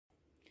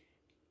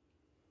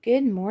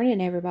Good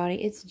morning,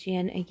 everybody. It's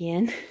Jen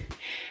again,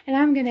 and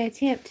I'm going to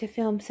attempt to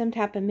film some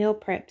type of meal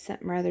prep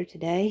something or other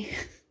today.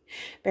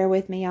 Bear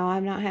with me, y'all.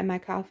 I've not had my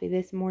coffee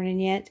this morning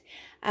yet.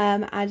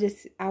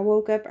 I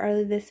woke up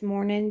early this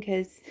morning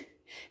because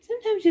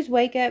sometimes just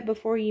wake up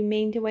before you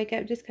mean to wake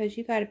up just because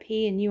you got to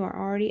pee and you are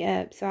already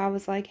up. So I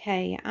was like,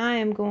 hey, I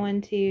am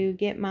going to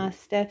get my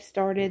stuff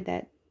started.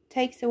 That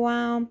takes a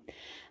while.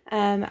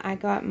 I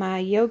got my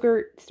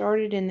yogurt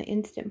started in the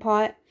Instant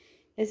Pot.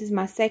 This is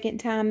my second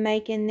time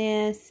making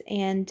this,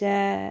 and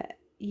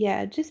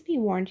yeah, just be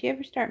warned, you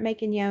ever start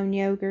making your own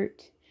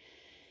yogurt,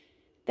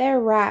 they're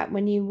right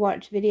when you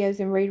watch videos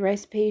and read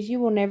recipes, you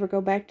will never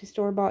go back to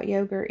store-bought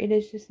yogurt. It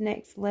is just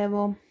next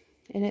level,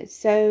 and it's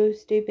so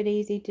stupid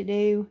easy to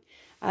do.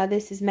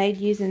 This is made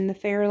using the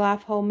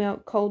Fairlife whole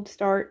milk cold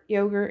start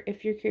yogurt,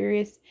 if you're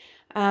curious,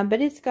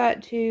 but it's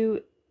got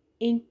to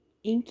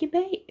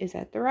incubate, is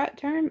that the right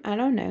term? I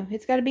don't know.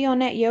 It's got to be on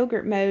that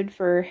yogurt mode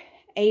for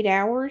 8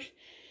 hours.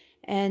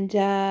 And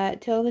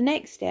till the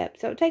next step.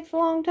 So it takes a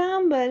long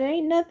time, but it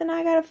ain't nothing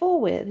I got to fool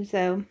with.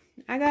 So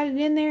I got it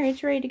in there.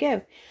 It's ready to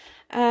go.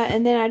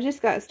 And then I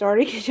just got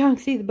started because y'all can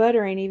see the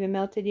butter ain't even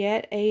melted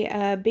yet.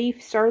 A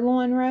beef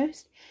sirloin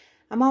roast.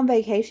 I'm on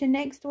vacation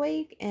next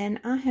week,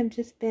 and I have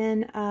just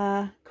been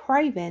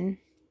craving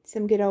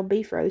some good old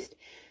beef roast.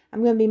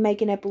 I'm going to be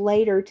making up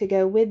later to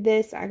go with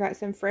this. I got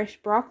some fresh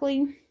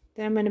broccoli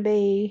that I'm going to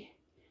be,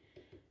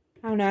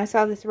 I don't know, I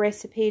saw this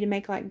recipe to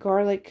make like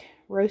garlic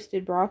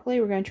roasted broccoli.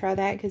 We're going to try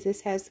that because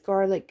this has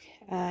garlic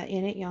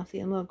in it. Y'all see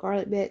them little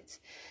garlic bits.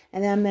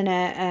 And then I'm going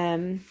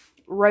to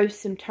roast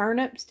some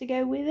turnips to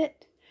go with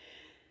it.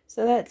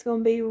 So that's going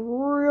to be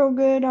real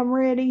good. I'm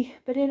ready.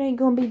 But it ain't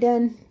going to be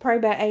done probably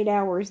about 8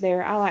 hours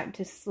there. I like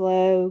to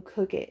slow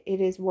cook it. It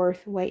is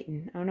worth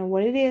waiting. I don't know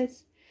what it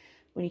is.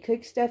 When you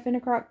cook stuff in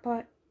a crock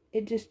pot,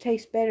 it just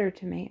tastes better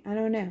to me. I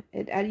don't know.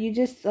 You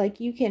just,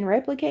 like, you can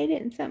replicate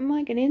it in something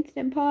like an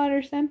Instant Pot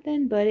or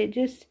something, but it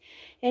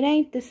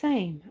ain't the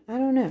same. I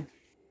don't know.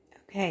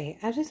 Okay,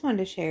 I just wanted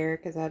to share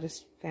because I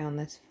just found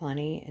this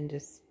funny and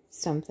just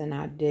something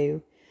I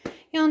do.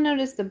 Y'all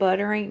notice the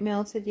butter ain't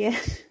melted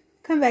yet?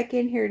 Come back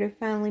in here to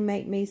finally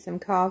make me some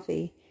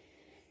coffee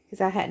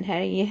because I hadn't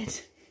had it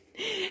yet.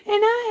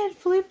 And I had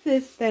flipped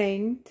this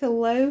thing to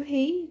low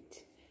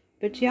heat.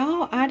 But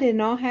y'all, I did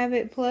not have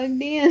it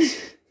plugged in.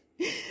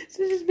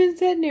 So it's been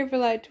sitting there for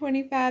like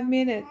 25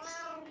 minutes.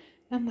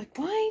 I'm like,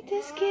 why ain't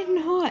this getting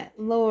hot?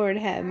 Lord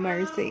have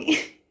mercy.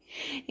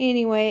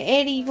 Anyway,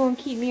 Eddie, you gonna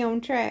keep me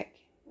on track?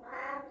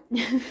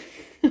 I'm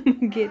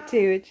gonna get to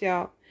it,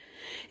 y'all.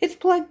 It's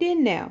plugged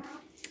in now.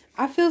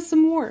 I feel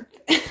some warmth.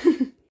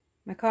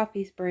 My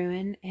coffee's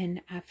brewing,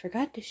 and I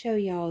forgot to show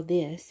y'all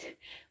this,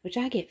 which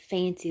I get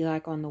fancy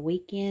like on the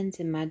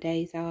weekends and my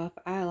days off.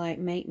 I like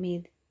make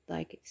me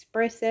like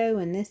espresso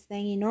and this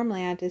thingy.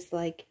 Normally I just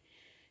like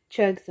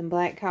chug some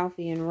black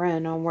coffee and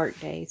run on work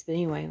days. But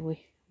anyway,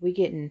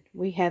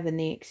 we having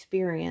the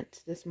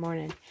experience this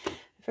morning.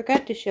 I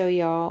forgot to show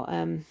y'all,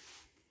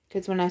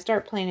 because when I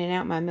start planning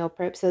out my meal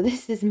prep, so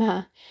this is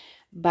my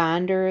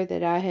binder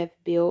that I have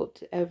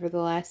built over the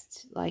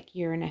last like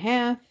year and a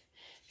half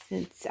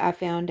since I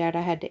found out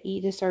I had to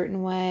eat a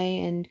certain way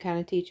and kind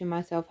of teaching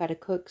myself how to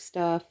cook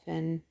stuff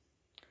and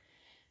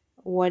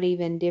what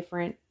even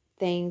different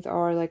things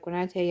are. Like when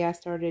I tell you I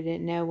started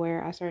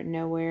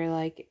nowhere,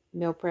 like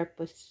meal prep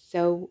was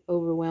so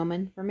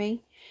overwhelming for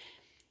me.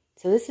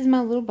 So this is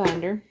my little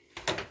binder.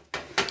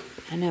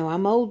 I know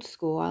I'm old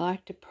school. I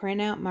like to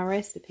print out my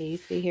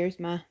recipes. See, here's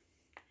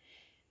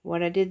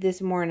what I did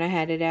this morning. I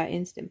had it out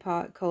Instant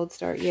Pot cold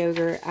start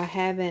yogurt. I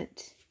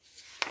haven't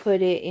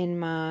put it in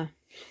my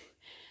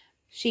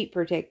sheet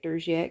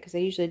protectors yet because I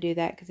usually do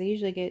that because I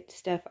usually get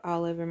stuff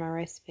all over my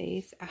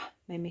recipes.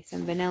 Made me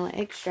some vanilla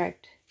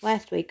extract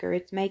last week, or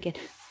it's making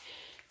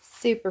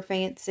super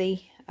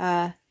fancy.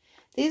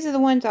 These are the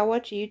ones I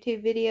watch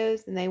YouTube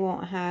videos and they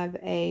won't have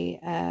a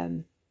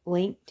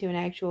link to an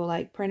actual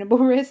like printable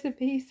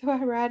recipe, so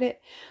I write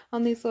it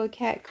on these little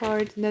cat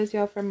cards. And those of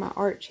y'all from my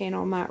art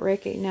channel might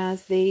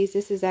recognize these.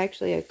 This is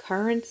actually a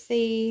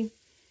currency.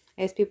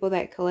 As people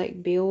that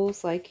collect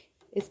bills, like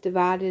it's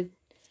divided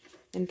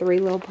in 3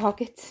 little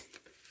pockets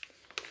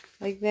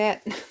like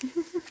that.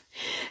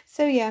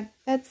 So yeah,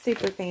 that's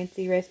super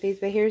fancy recipes.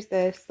 But here's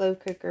the slow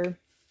cooker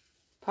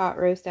pot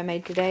roast I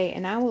made today,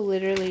 and I will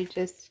literally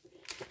just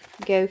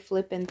go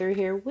flipping through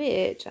here,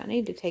 which I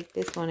need to take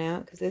this one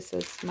out because this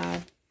is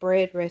my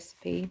bread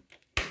recipe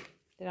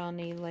that I'll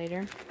need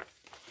later.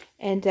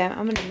 And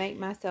I'm going to make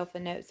myself a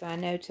note so I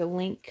know to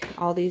link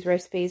all these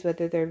recipes,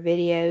 whether they're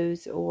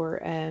videos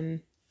or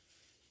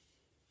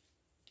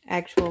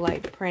actual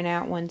like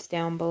printout ones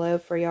down below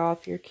for y'all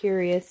if you're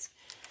curious.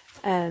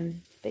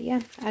 But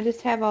yeah, I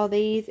just have all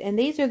these, and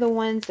these are the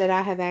ones that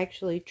I have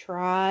actually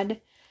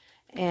tried,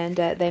 and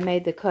they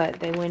made the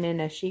cut. They went in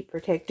a sheet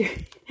protector.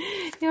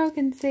 Y'all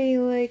can see,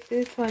 like,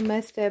 this one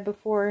must have,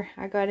 before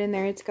I got in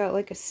there, it's got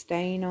like a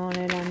stain on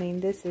it. I mean,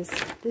 this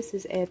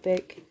is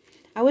epic.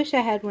 I wish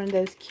I had one of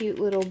those cute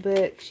little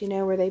books, you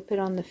know, where they put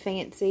on the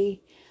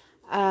fancy,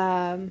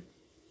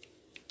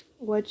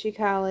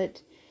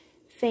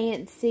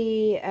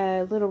 fancy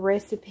little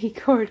recipe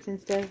cards and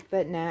stuff,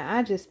 but nah,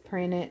 I just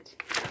print it.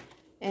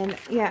 And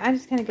yeah, I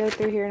just kind of go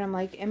through here and I'm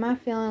like, am I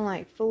feeling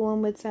like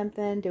fooling with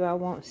something? Do I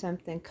want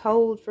something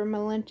cold for my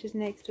lunches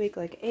next week,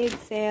 like egg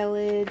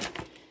salad?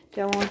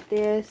 Do I want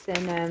this?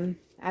 And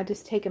I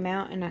just take them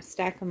out and I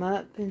stack them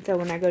up. And so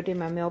when I go do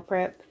my meal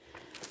prep,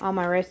 all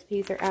my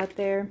recipes are out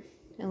there,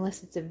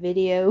 unless it's a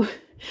video.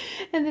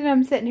 And then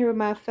I'm sitting here with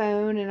my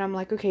phone and I'm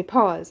like, okay,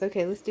 pause.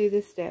 Okay, let's do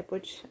this step,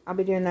 which I'll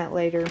be doing that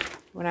later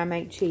when I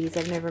make cheese.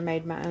 I've never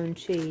made my own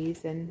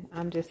cheese and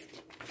I'm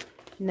just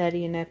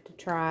nutty enough to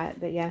try it.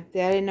 But yeah,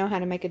 see, I didn't know how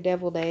to make a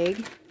deviled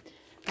egg.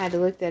 I had to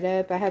look that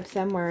up. I have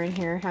somewhere in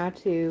here how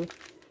to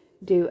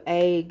do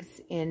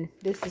eggs, and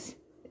this is,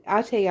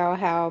 I'll tell y'all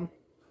how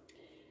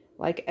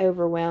like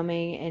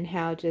overwhelming and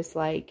how just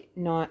like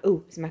not,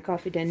 oh, is my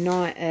coffee done?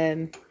 Not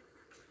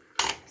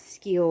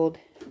skilled.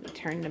 Let me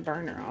turn the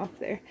burner off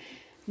there.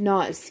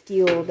 Not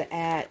skilled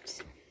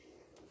at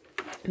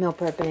meal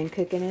prepping and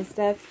cooking and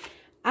stuff.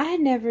 I had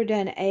never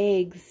done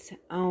eggs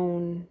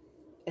on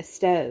a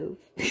stove.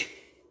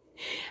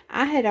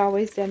 I had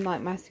always done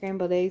like my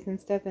scrambled eggs and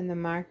stuff in the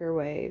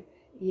microwave.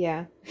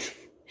 Yeah.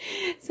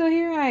 So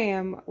here I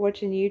am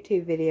watching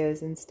YouTube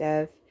videos and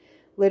stuff.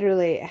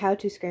 Literally how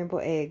to scramble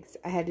eggs.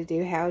 I had to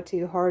do how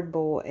to hard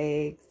boil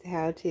eggs.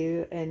 How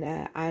to,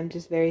 and I'm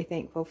just very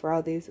thankful for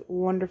all these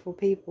wonderful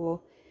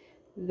people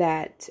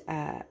that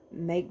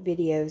make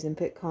videos and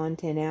put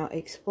content out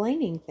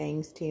explaining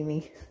things to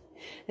me.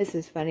 This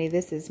is funny.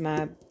 This is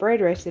my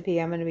bread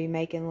recipe I'm going to be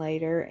making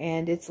later.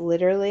 And it's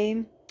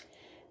literally...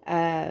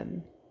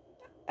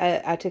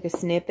 I took a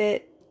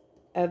snippet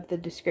of the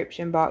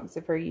description box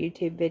of her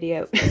YouTube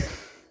video.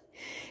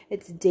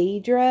 It's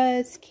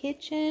Deidre's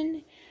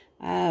Kitchen.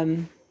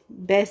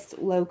 Best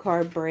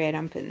low-carb bread.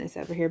 I'm putting this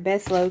over here.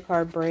 Best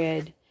low-carb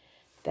bread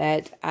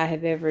that I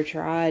have ever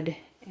tried.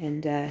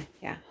 And,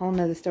 yeah, whole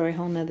nother story,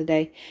 whole nother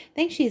day. I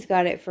think she's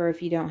got it for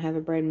if you don't have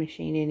a bread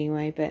machine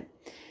anyway. But,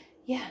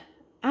 yeah,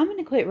 I'm going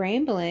to quit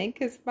rambling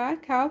because my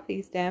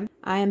coffee's done.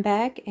 I am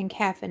back and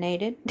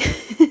caffeinated.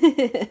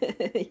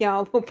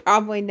 Y'all will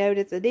probably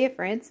notice a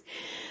difference.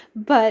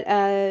 But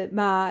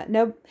my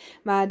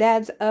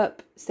dad's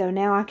up, so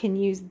now I can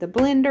use the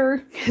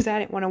blender because I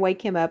didn't want to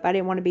wake him up. I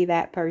didn't want to be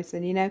that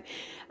person, you know.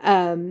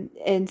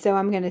 And so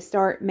I'm going to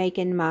start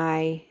making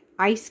my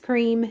ice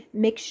cream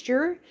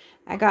mixture.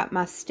 I got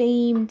my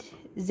steamed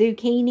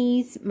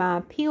zucchinis,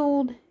 my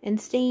peeled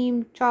and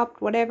steamed, chopped,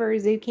 whatever,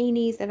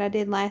 zucchinis that I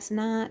did last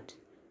night.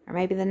 Or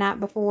maybe the night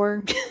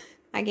before.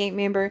 I can't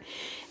remember.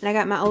 And I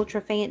got my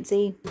ultra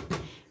fancy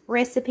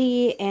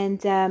recipe.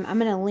 And I'm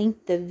going to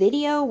link the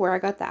video where I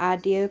got the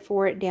idea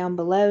for it down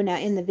below. Now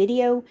in the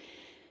video,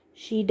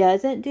 she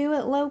doesn't do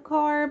it low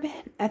carb.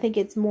 I think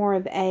it's more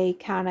of a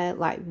kind of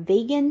like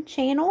vegan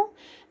channel.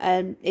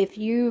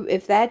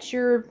 If that's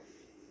your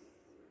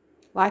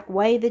like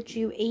way that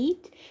you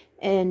eat,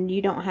 and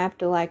you don't have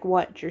to like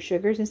watch your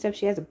sugars and stuff.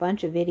 She has a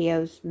bunch of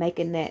videos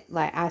making that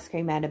like ice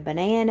cream out of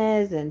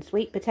bananas and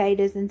sweet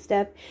potatoes and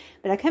stuff.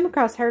 But I came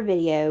across her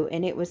video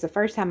and it was the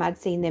first time I'd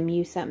seen them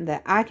use something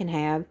that I can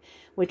have,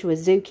 which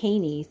was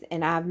zucchinis.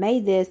 And I've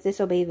made this. This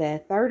will be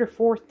the third or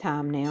fourth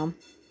time now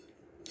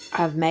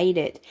I've made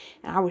it.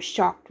 And I was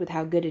shocked with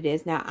how good it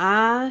is.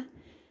 Now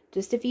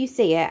just if you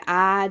see it,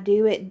 I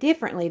do it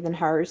differently than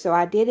her. So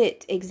I did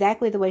it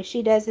exactly the way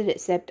she does it,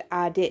 except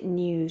I didn't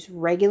use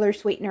regular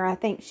sweetener. I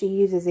think she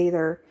uses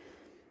either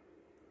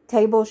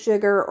table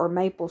sugar or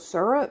maple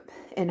syrup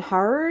in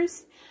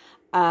hers.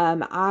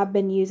 I've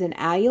been using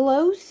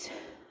allulose.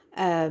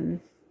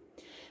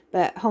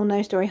 But whole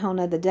nother story, whole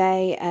nother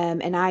day.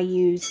 And I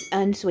use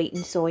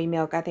unsweetened soy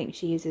milk. I think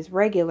she uses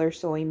regular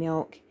soy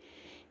milk.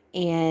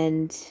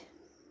 And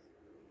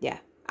yeah.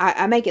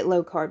 I make it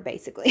low carb,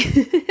 basically.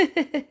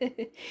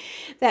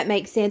 That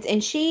makes sense.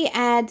 And she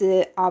adds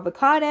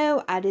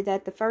avocado. I did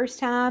that the first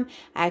time.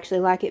 I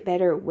actually like it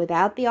better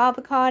without the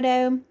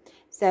avocado.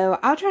 So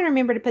I'll try to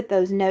remember to put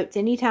those notes.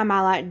 Anytime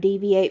I like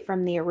deviate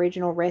from the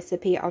original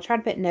recipe, I'll try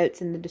to put notes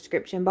in the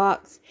description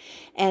box.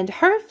 And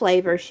her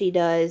flavor she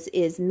does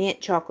is mint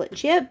chocolate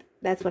chip.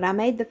 That's what I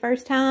made the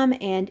first time.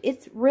 And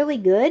it's really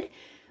good.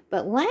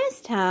 But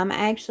last time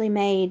I actually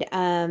made...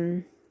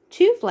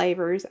 two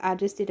flavors. I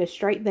just did a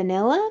straight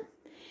vanilla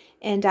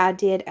and I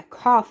did a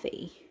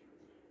coffee,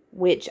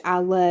 which I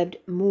loved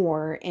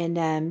more.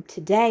 And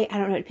today, I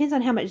don't know, it depends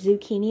on how much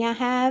zucchini I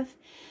have.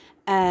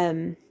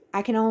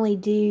 I can only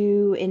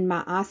do in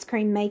my ice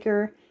cream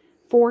maker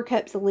 4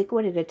 cups of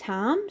liquid at a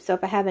time. So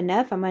if I have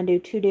enough, I'm going to do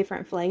 2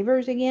 different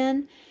flavors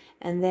again.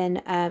 And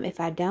then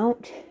if I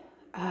don't,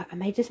 I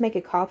may just make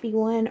a coffee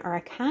one, or I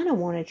kind of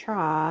want to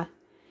try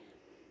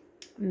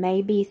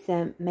maybe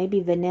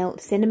vanilla,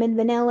 cinnamon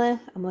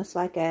vanilla, almost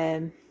like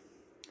a,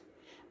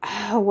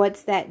 oh,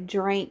 what's that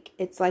drink?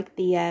 It's like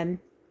the,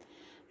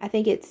 I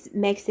think it's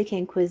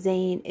Mexican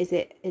cuisine. Is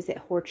it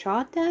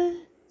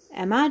horchata?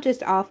 Am I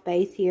just off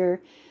base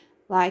here?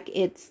 Like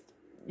it's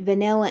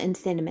vanilla and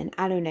cinnamon.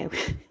 I don't know.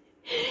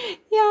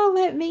 Y'all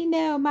let me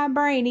know. My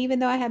brain, even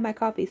though I have my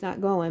coffee's not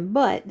going,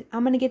 but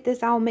I'm going to get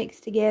this all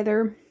mixed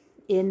together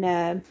in,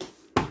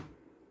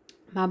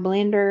 my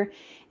blender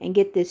and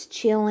get this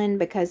chilling,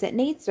 because it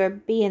needs to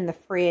be in the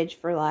fridge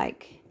for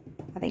like,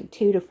 I think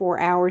 2 to 4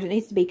 hours. It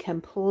needs to be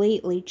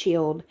completely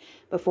chilled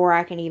before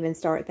I can even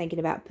start thinking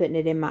about putting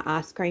it in my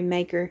ice cream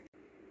maker.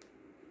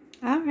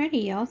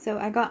 Alrighty, y'all. So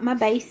I got my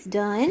base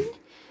done.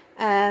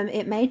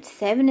 It made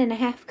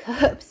 7.5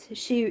 cups.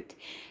 Shoot.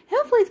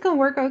 Hopefully it's going to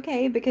work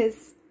okay,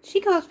 because she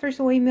calls for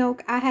soy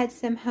milk. I had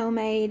some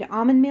homemade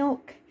almond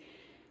milk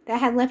that I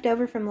had left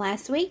over from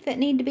last week that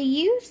need to be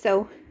used.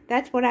 So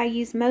that's what I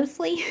use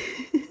mostly.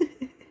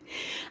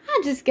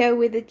 I just go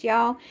with it,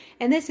 y'all.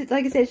 And this is,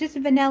 like I said, it's just a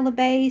vanilla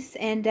base.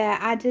 And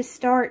I just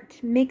start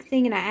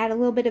mixing, and I add a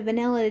little bit of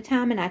vanilla at a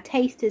time. And I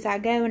taste as I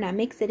go, and I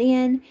mix it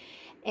in.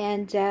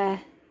 And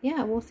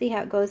yeah, we'll see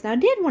how it goes. Now, I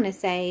did want to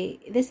say,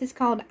 this is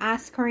called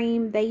ice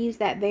cream. They use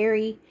that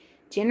very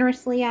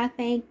generously, I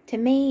think. To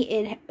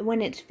me,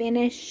 when it's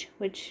finished,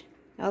 which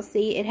I'll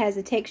see, it has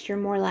a texture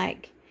more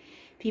like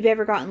if you've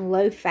ever gotten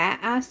low-fat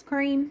ice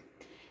cream.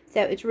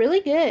 So, it's really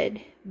good,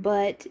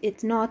 but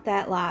it's not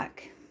that,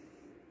 like,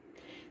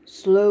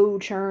 slow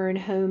churn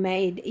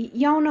homemade.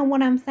 Y'all know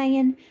what I'm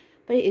saying?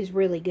 But it is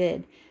really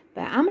good.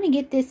 But I'm going to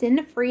get this in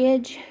the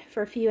fridge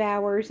for a few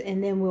hours,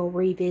 and then we'll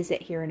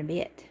revisit here in a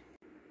bit.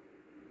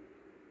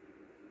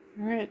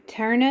 Alright,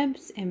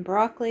 turnips and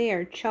broccoli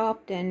are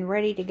chopped and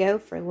ready to go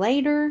for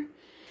later.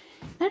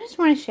 I just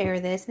want to share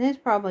this, and it's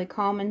probably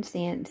common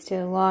sense to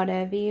a lot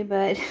of you,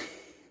 but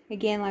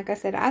again, like I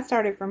said, I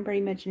started from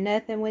pretty much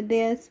nothing with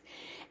this,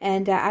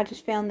 and I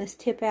just found this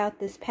tip out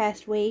this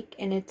past week,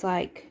 and it's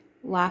like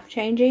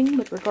life-changing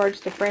with regards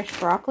to fresh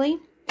broccoli.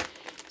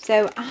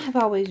 So I've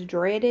always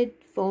dreaded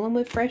fooling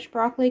with fresh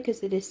broccoli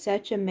because it is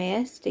such a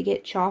mess to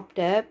get chopped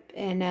up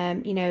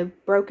and, you know,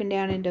 broken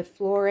down into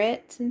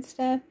florets and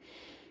stuff.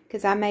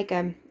 Because I make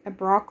a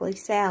broccoli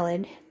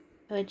salad,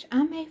 which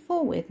I may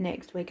fool with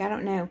next week. I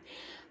don't know.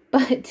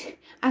 But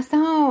I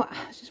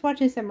was just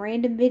watching some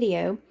random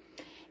video,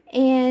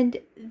 and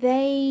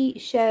they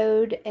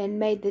showed and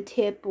made the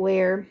tip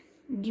where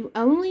you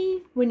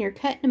only, when you're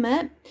cutting them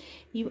up,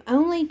 you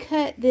only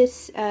cut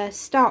this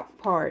stalk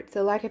part.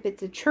 So like if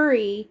it's a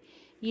tree,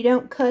 you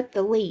don't cut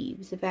the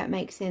leaves, if that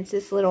makes sense.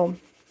 This little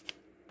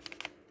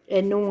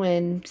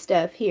annoying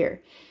stuff here.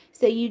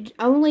 So you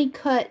only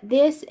cut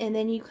this, and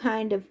then you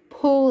kind of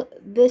pull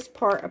this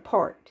part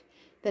apart.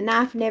 The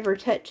knife never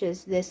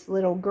touches this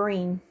little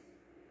green,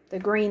 the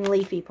green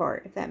leafy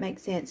part, if that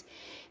makes sense.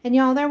 And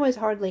y'all, there was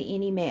hardly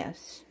any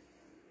mess.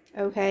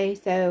 Okay,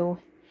 so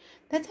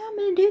that's how I'm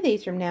going to do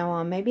these from now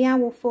on. Maybe I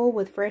will fool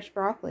with fresh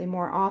broccoli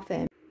more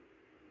often.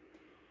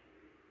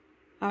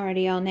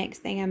 Alrighty, y'all, next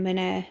thing I'm going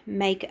to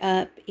make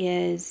up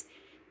is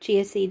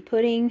chia seed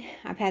pudding.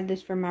 I've had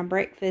this for my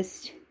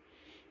breakfast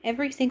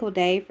every single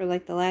day for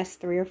like the last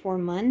 3 or 4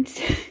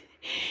 months.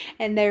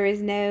 And there is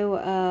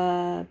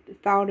no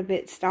thought of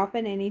it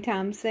stopping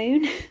anytime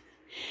soon.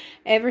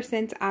 Ever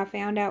since I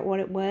found out what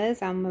it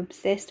was, I'm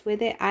obsessed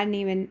with it. I didn't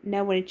even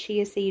know what a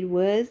chia seed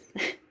was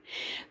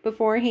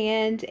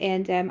beforehand.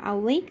 And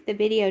I'll link the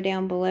video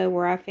down below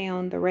where I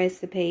found the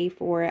recipe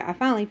for it. I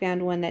finally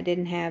found one that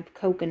didn't have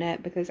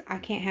coconut, because I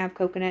can't have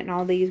coconut, and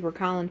all these were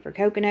calling for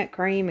coconut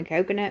cream and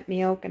coconut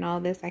milk and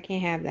all this. I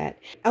can't have that.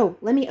 Oh,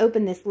 let me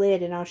open this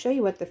lid and I'll show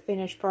you what the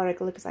finished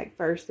product looks like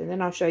first, and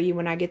then I'll show you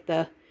when I get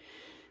the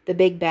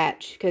big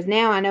batch. Because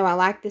now I know I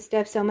like this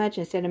stuff so much,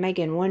 instead of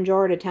making 1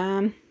 jar at a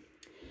time,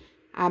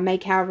 I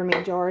make however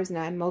many jars and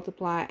I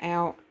multiply it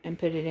out and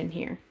put it in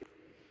here.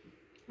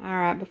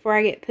 Alright, before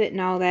I get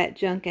putting all that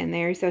junk in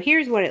there, so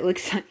here's what it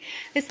looks like.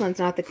 This one's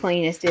not the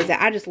cleanest, is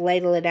it? I just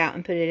ladle it out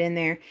and put it in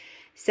there.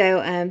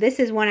 So, this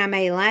is one I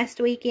made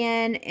last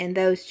weekend, and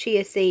those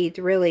chia seeds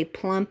really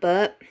plump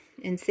up.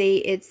 And see,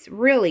 it's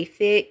really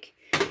thick.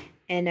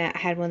 And I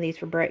had one of these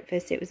for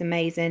breakfast. It was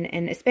amazing,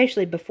 and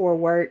especially before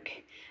work.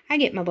 I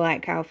get my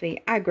black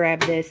coffee, I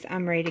grab this,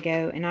 I'm ready to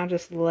go, and I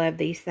just love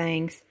these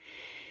things.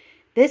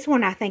 This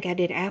one, I think I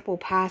did apple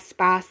pie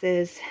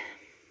spices,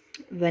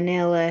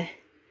 vanilla,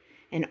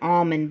 and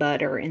almond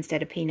butter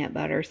instead of peanut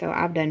butter. So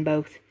I've done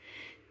both.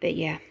 But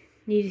yeah,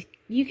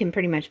 you can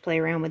pretty much play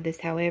around with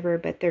this however,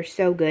 but they're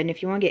so good. And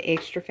if you want to get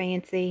extra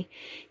fancy,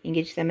 you can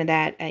get you some of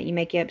that. You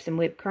make you up some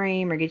whipped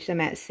cream, or get you some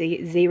of that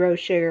zero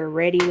sugar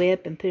ready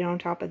whip and put it on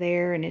top of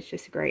there. And it's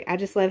just great. I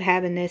just love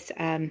having this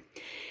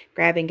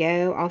grab and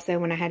go. Also,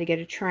 when I had to go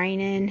to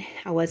training,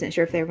 I wasn't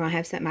sure if they were going to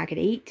have something I could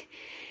eat.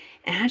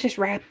 And I just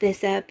wrapped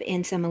this up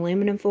in some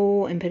aluminum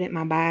foil and put it in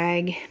my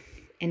bag.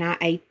 And I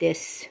ate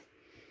this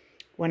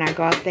when I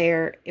got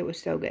there. It was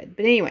so good.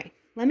 But anyway,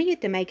 let me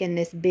get to making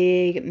this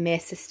big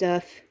mess of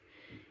stuff,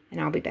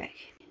 and I'll be back.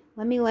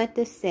 Let me let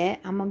this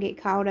set. I'm going to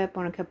get caught up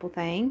on a couple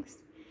things,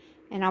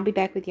 and I'll be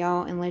back with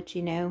y'all and let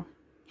you know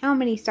how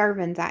many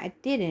servings I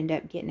did end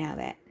up getting out of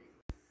that.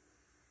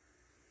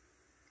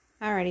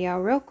 Alrighty, y'all,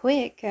 real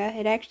quick,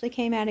 it actually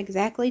came out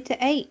exactly to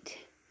 8.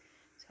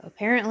 So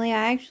apparently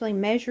I actually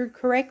measured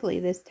correctly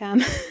this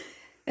time.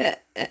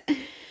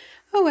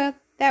 Oh well,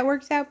 that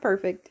works out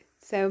perfect.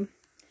 So,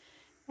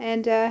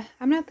 and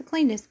I'm not the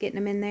cleanest getting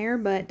them in there,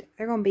 but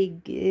they're going to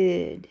be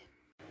good.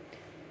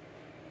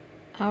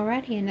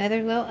 Alrighty,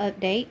 another little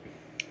update.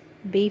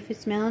 Beef is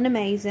smelling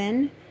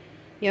amazing.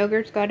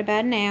 Yogurt's got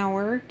about an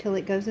hour till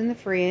it goes in the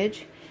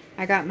fridge.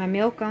 I got my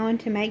milk on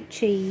to make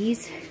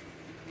cheese.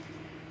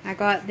 I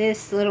got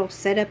this little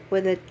setup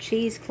with a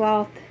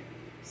cheesecloth,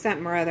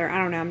 something or other. I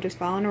don't know, I'm just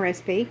following a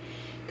recipe.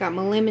 Got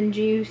my lemon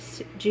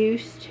juice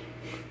juiced.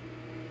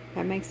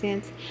 That makes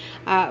sense.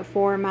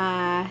 For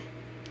my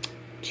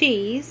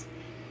cheese.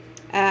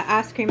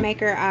 Ice cream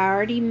maker, I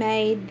already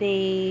made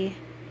the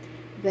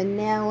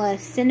vanilla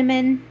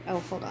cinnamon. Oh,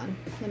 hold on.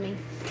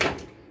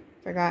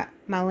 Forgot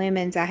my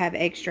lemons. I have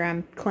extra.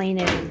 I'm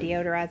cleaning and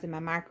deodorizing my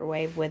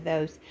microwave with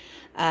those.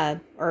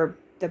 Or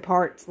the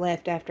parts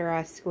left after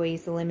I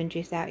squeeze the lemon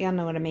juice out. Y'all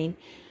know what I mean.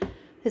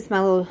 This is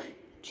my little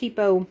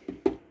cheapo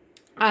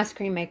ice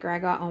cream maker I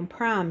got on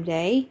Prime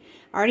Day.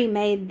 I already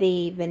made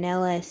the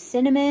vanilla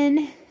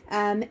cinnamon.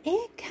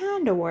 It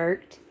kind of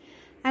worked.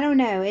 I don't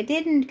know. It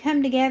didn't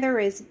come together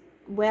as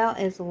well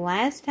as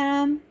last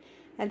time.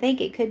 I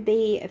think it could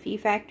be a few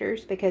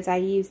factors because I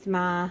used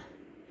my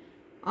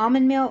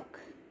almond milk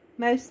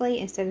mostly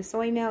instead of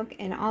soy milk,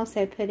 and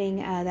also putting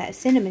that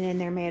cinnamon in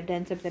there may have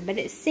done something, but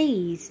it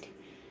seized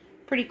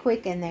pretty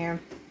quick in there.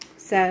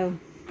 So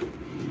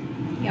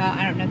y'all,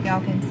 I don't know if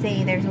y'all can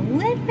see, there's a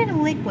little bit of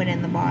liquid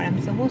in the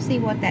bottom, so we'll see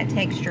what that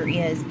texture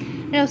is.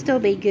 It'll still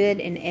be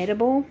good and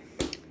edible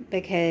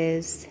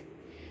because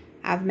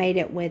I've made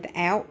it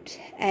without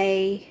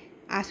a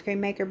ice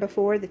cream maker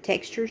before. The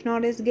texture's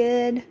not as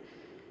good,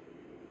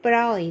 but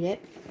I'll eat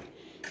it.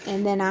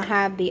 And then I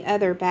have the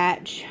other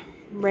batch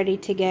ready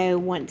to go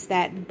once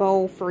that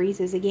bowl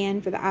freezes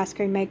again for the ice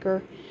cream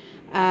maker.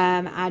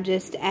 I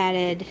just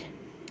added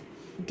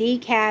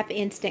decaf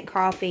instant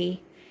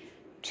coffee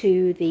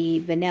to the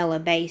vanilla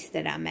base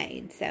that I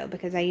made. So,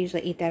 because I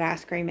usually eat that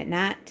ice cream at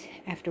night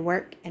after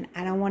work, and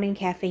I don't want any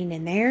caffeine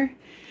in there.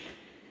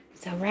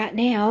 So right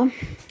now,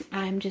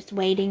 I'm just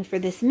waiting for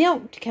this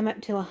milk to come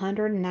up to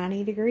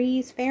 190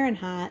 degrees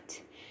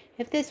Fahrenheit.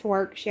 If this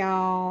works,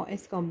 y'all,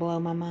 it's going to blow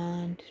my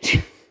mind.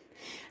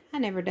 I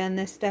never done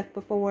this stuff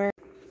before.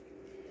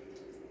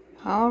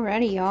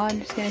 Alrighty, y'all. I'm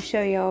just going to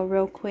show y'all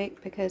real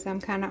quick because I'm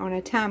kind of on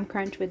a time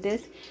crunch with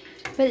this.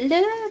 But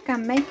look,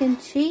 I'm making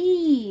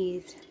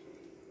cheese.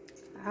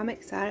 I'm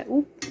excited.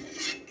 Ooh.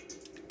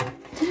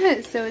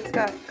 So it's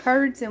got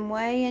curds and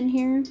whey in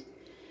here.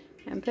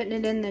 I'm putting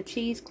it in the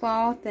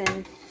cheesecloth,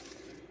 and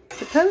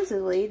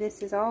supposedly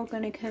this is all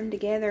going to come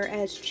together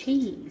as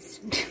cheese.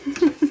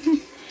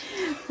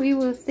 We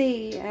will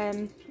see.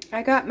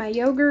 I got my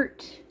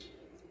yogurt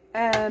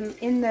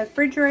in the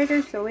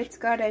refrigerator, so it's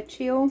got to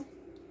chill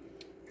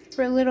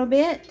for a little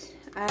bit.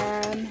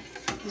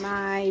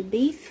 My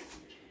beef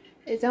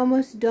is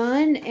almost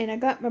done, and I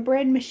got my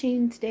bread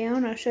machines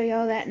down. I'll show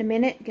y'all that in a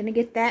minute. Gonna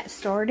get that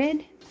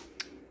started.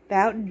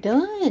 About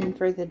done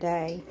for the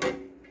day.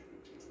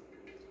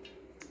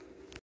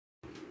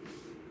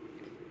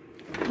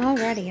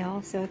 Alrighty,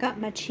 y'all. So I got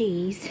my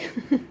cheese.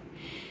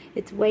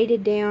 It's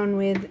weighted down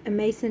with a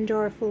mason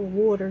jar full of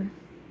water,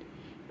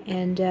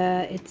 and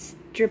it's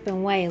dripping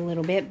away a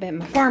little bit, but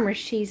my farmer's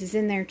cheese is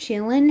in there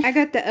chilling. I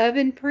got the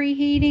oven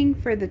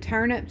preheating for the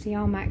turnips.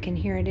 Y'all might can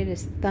hear it. It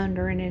is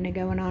thundering and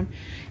going on,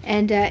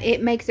 and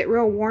it makes it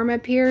real warm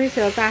up here.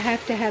 So if I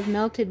have to have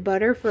melted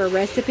butter for a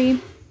recipe,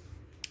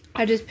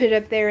 I just put it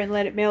up there and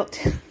let it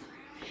melt.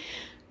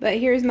 But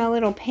here's my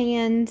little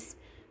pans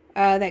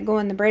that go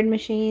in the bread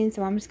machine.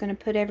 So I'm just going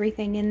to put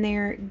everything in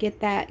there, get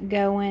that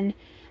going.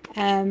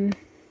 And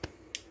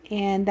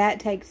that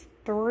takes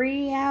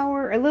 3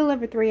 hours, a little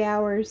over 3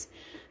 hours.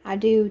 I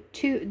do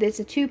there's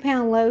a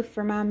 2-pound loaf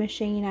for my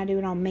machine. I do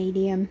it on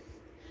medium.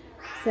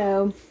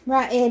 So,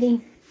 right,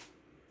 Eddie?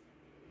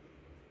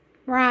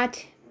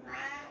 Right.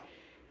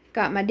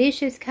 Got my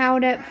dishes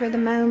caught up for the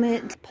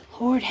moment. But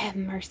Lord have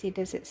mercy,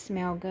 does it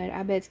smell good.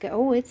 I bet it's good.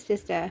 Oh, it's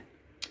just a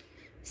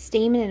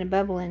steaming and a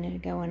bubbling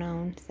and going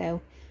on.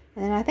 So,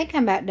 and then I think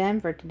I'm about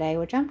done for today,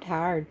 which I'm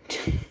tired.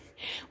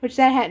 Which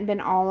that hadn't been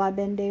all I've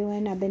been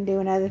doing. I've been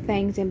doing other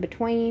things in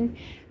between.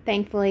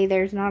 Thankfully,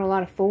 there's not a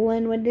lot of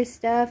fooling with this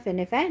stuff. And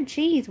if that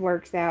cheese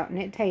works out and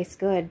it tastes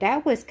good,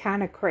 that was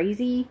kind of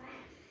crazy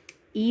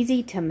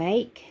easy to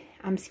make.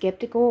 I'm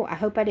skeptical. I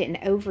hope I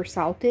didn't over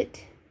salt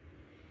it,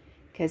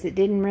 because it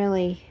didn't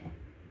really,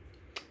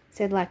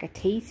 said like a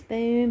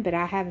teaspoon, but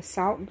I have a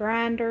salt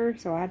grinder,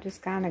 so I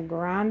just kind of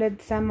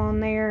grinded some on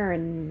there,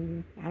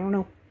 and I don't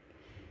know.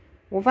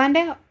 We'll find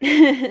out.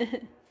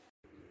 Alrighty,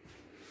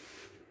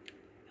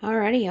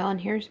 y'all,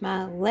 and here's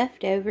my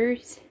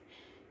leftovers.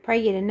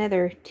 Probably get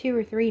another 2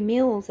 or 3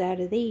 meals out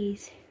of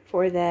these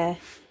for the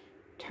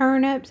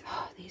turnips.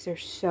 Oh, these are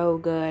so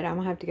good. I'm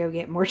gonna have to go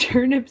get more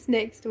turnips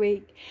next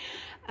week.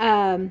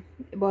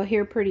 Well,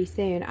 here pretty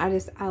soon.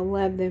 I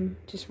love them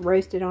just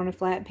roasted on a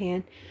flat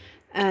pan.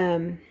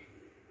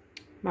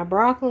 My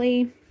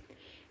broccoli,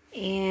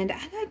 and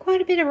I got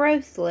quite a bit of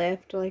roast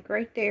left, like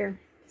right there.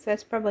 So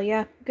that's probably,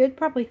 yeah, good,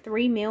 probably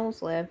 3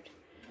 meals left.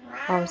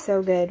 Oh,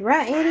 so good.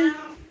 Right, Eddie?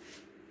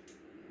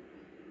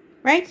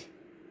 Right?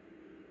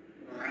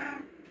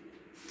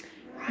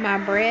 My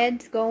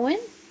bread's going.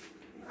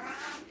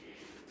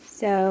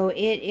 So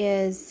it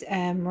is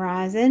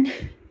rising.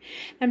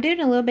 I'm doing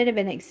a little bit of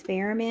an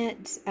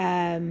experiment.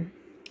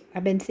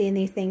 I've been seeing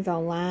these things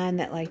online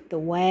that like the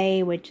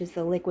whey, which is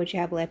the liquid you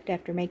have left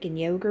after making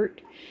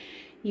yogurt,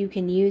 you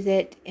can use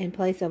it in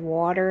place of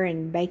water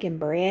and baking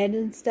bread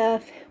and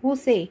stuff. We'll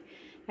see.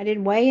 I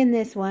did whey in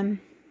this one,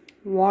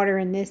 water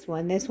in this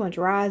one. This one's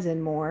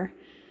rising more.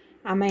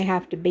 I may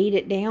have to beat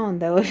it down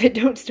though if it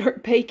don't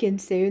start baking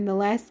soon. The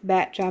last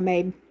batch I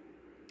made,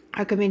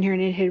 I come in here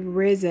and it had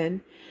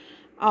risen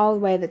all the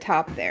way to the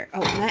top there.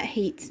 Oh, that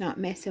heat's not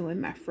messing with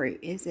my fruit,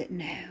 is it?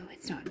 No,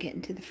 it's not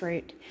getting to the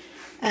fruit.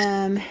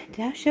 Did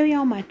I show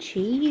y'all my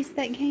cheese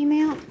that came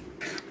out?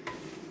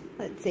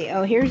 Let's see.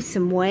 Oh, here's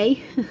some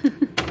whey.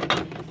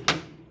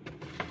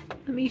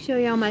 Let me show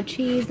y'all my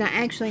cheese. I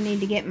actually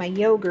need to get my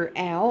yogurt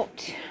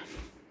out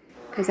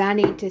because I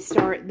need to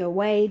start the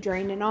whey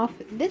draining off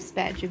this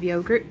batch of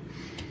yogurt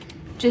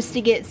just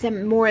to get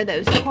some more of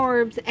those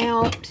carbs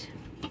out.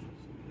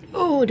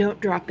 Oh, don't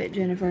drop it,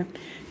 Jennifer.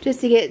 Just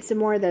to get some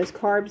more of those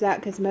carbs out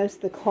because most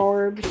of the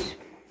carbs...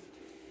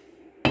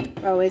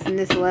 Oh, isn't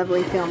this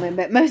lovely filming?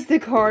 But most of the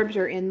carbs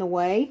are in the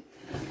whey.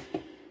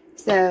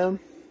 So,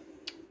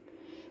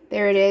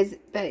 there it is.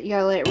 But you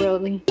gotta let it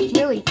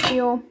really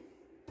chill.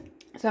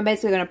 So, I'm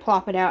basically going to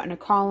plop it out in a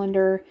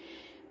colander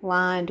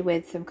lined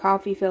with some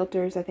coffee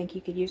filters. I think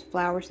you could use a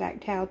flour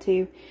sack towel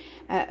too.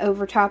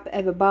 Over top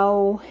of a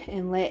bowl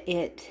and let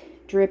it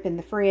drip in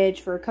the fridge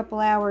for a couple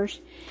hours.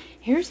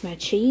 Here's my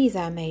cheese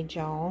I made,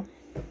 y'all.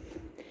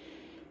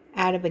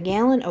 Out of a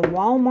gallon of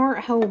Walmart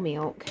whole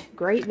milk.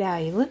 Great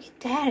value. Look at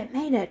that. It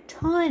made a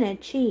ton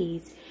of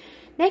cheese.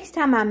 Next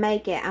time I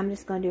make it, I'm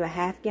just going to do a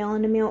half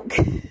gallon of milk.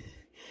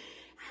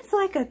 That's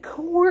like a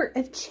quart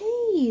of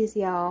cheese,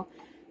 y'all.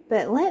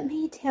 But let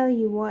me tell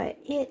you what.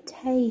 It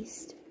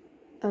tastes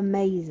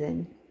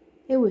amazing.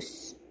 It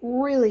was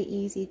really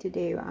easy to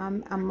do.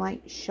 I'm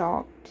like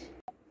shocked.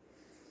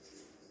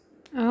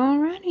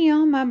 Alrighty,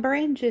 y'all, my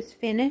bread just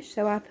finished,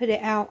 so I put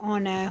it out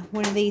on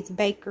one of these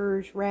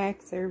baker's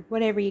racks or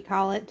whatever you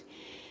call it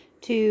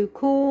to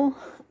cool.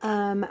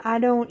 I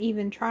don't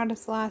even try to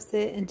slice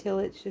it until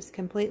it's just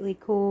completely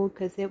cool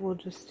because it will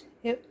just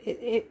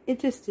it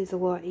just is a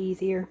lot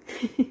easier.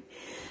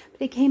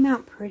 But it came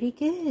out pretty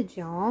good,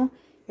 y'all.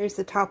 Here's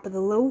the top of the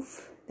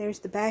loaf. There's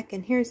the back,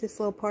 and here's this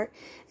little part.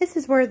 This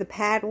is where the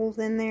paddle's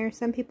in there.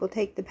 Some people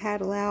take the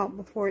paddle out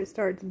before it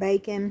starts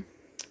baking.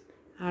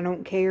 I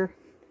don't care.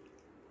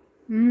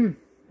 Oh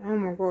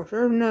my gosh,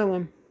 there's another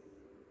one.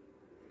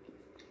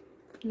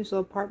 This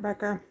little part back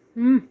there.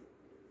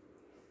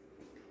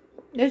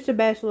 It's the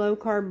best low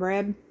carb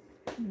bread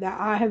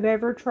that I have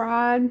ever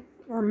tried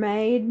or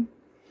made.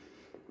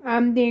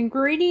 The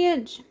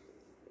ingredients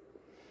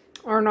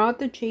are not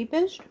the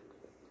cheapest,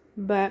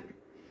 but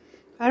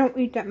I don't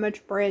eat that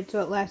much bread,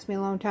 so it lasts me a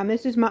long time.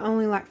 This is my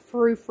only like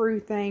frou-frou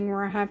thing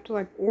where I have to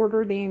like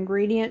order the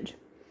ingredients.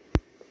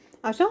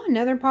 I saw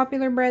another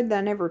popular bread that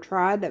I never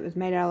tried that was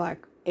made out of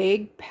like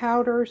egg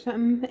powder or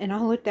something, and I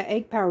looked at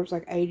egg powder was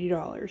like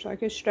 $80.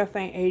 Like this stuff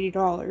ain't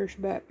 $80,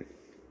 but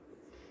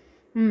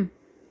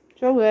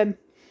so good.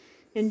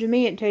 And to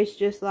me it tastes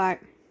just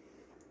like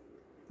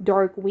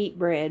dark wheat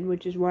bread,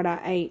 which is what I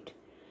ate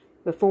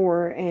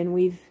before, and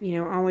we've, you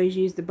know, always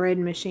used the bread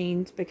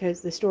machines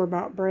because the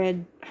store-bought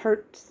bread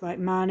hurts like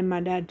mine and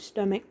my dad's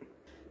stomach.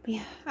 But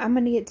yeah, I'm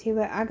gonna get to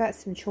it. I got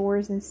some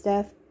chores and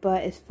stuff,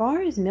 but as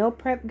far as meal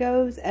prep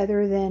goes,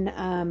 other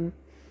than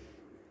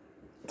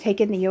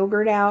taking the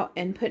yogurt out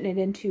and putting it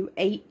into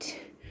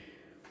 8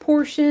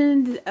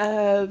 portions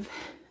of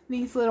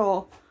these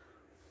little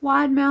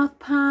wide mouth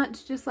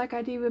pints, just like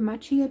I do with my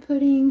chia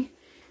pudding,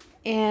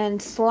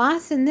 and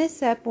slicing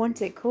this up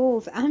once it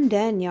cools, I'm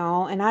done,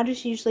 y'all. And I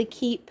just usually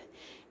keep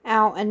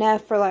out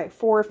enough for like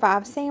 4 or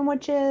 5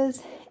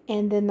 sandwiches,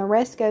 and then the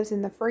rest goes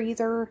in the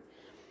freezer.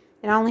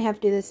 And I only have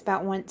to do this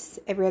about once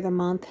every other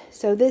month.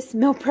 So this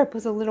meal prep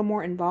was a little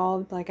more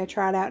involved. Like I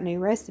tried out new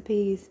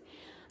recipes.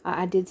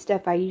 I did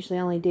stuff I usually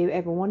only do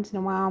every once in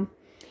a while.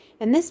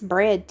 And this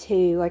bread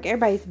too, like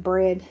everybody's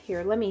bread.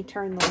 Here, let me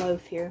turn the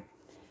loaf here.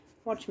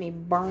 Watch me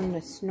burn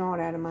the snot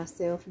out of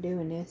myself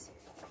doing this.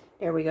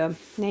 There we go.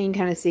 Now you can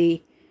kind of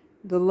see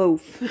the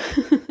loaf.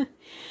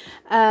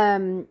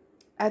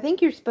 I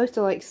think you're supposed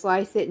to like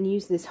slice it and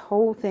use this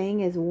whole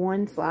thing as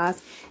one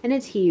slice. And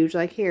it's huge.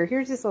 Like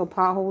here's this little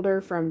pot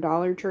holder from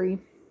Dollar Tree.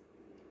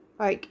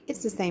 Like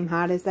it's the same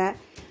height as that.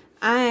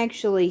 I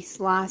actually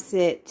slice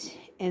it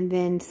and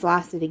then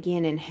slice it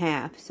again in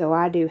half. So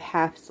I do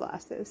half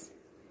slices.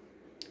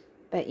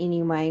 But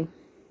anyway,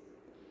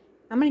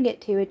 I'm going to get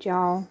to it,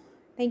 y'all.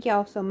 Thank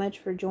y'all so much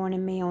for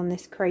joining me on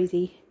this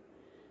crazy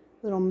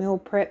little meal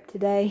prep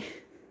today.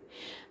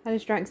 I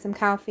just drank some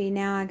coffee.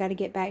 Now I got to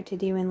get back to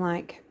doing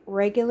like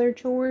regular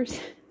chores.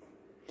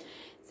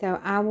 So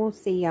I will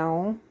see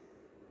y'all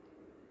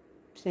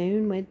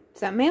soon with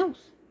something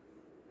else.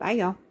 Bye,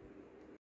 y'all.